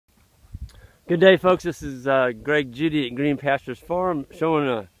Good day, folks. This is Greg Judy at Green Pastures Farm showing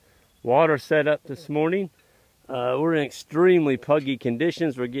a water setup this morning. We're in extremely puggy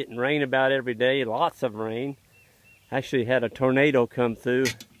conditions. We're getting rain about every day, lots of rain. Actually had a tornado come through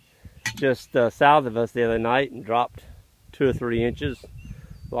just south of us the other night and dropped 2 or 3 inches.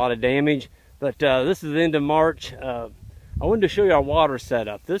 A lot of damage. But this is the end of March. I wanted to show you our water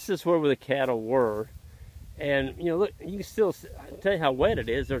setup. This is where the cattle were. And you know, look, you can still tell you how wet it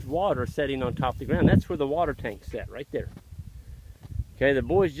is. There's water setting on top of the ground. That's where the water tank's set, right there. Okay, the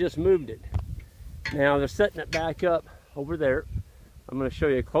boys just moved it. Now they're setting it back up over there. I'm going to show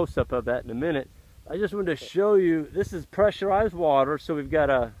you a close-up of that in a minute. I just wanted to show you, this is pressurized water, so we've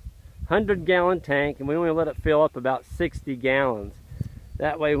got a 100-gallon tank, and we only let it fill up about 60 gallons.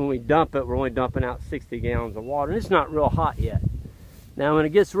 That way when we dump it, we're only dumping out 60 gallons of water, and it's not real hot yet. Now when it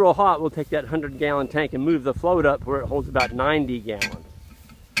gets real hot, we'll take that 100-gallon tank and move the float up where it holds about 90 gallons.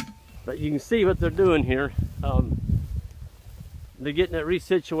 But you can see what they're doing here. They're getting it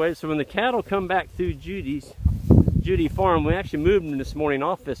resituated, so when the cattle come back through Judy farm, we actually moved them this morning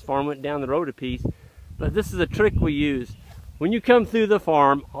off this farm, went down the road a piece. But this is a trick we use. When you come through the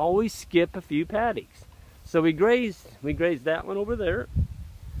farm, always skip a few paddocks. So we grazed that one over there,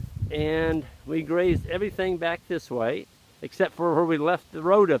 and we grazed everything back this way, except for where we left the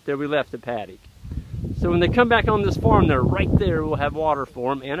road up there, we left a paddock. So when they come back on this farm, they're right there. We'll have water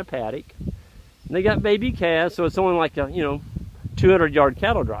for them and a paddock. And they got baby calves, so it's only like a 200-yard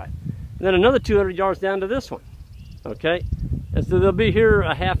cattle drive. And then another 200 yards down to this one. Okay, and so they'll be here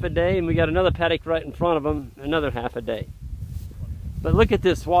a half a day, and we got another paddock right in front of them, another half a day. But look at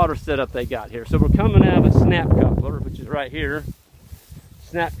this water setup they got here. So we're coming out of a snap coupler, which is right here.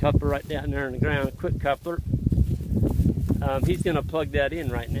 Snap coupler right down there in the ground, quick coupler. He's going to plug that in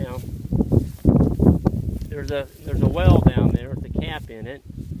right now. There's a well down there with a cap in it,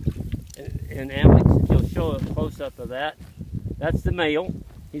 and Alex, he'll show a close-up of that. That's the male.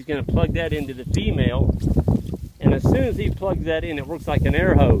 He's going to plug that into the female, and as soon as he plugs that in, it works like an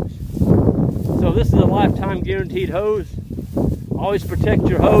air hose. So this is a lifetime guaranteed hose. Always protect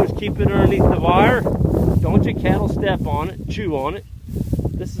your hose, keep it underneath the wire. Don't let your cattle step on it, chew on it.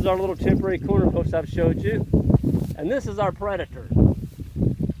 This is our little temporary corner post I've showed you. And this is our predator.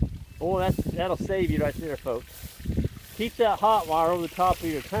 Boy, that'll save you right there, folks. Keep that hot wire over the top of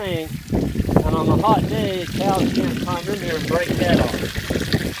your tank, and on the hot day, cows can't climb in there and break that off.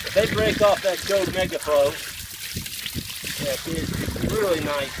 If they break off that Go Mega Flow, it's really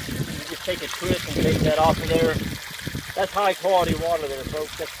nice. You just take a twist and take that off of there. That's high quality water there,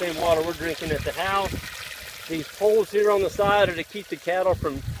 folks. That's the same water we're drinking at the house. These poles here on the side are to keep the cattle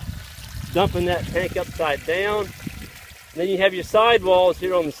from dumping that tank upside down. Then you have your side walls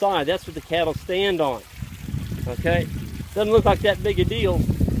here on the side. That's what the cattle stand on. Okay? Doesn't look like that big a deal.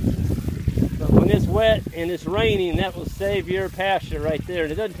 But when it's wet and it's raining, that will save your pasture right there.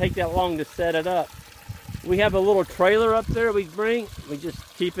 And it doesn't take that long to set it up. We have a little trailer up there we bring. We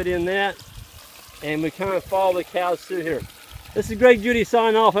just keep it in that. And we kind of follow the cows through here. This is Greg Judy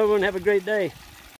signing off. Everyone have a great day.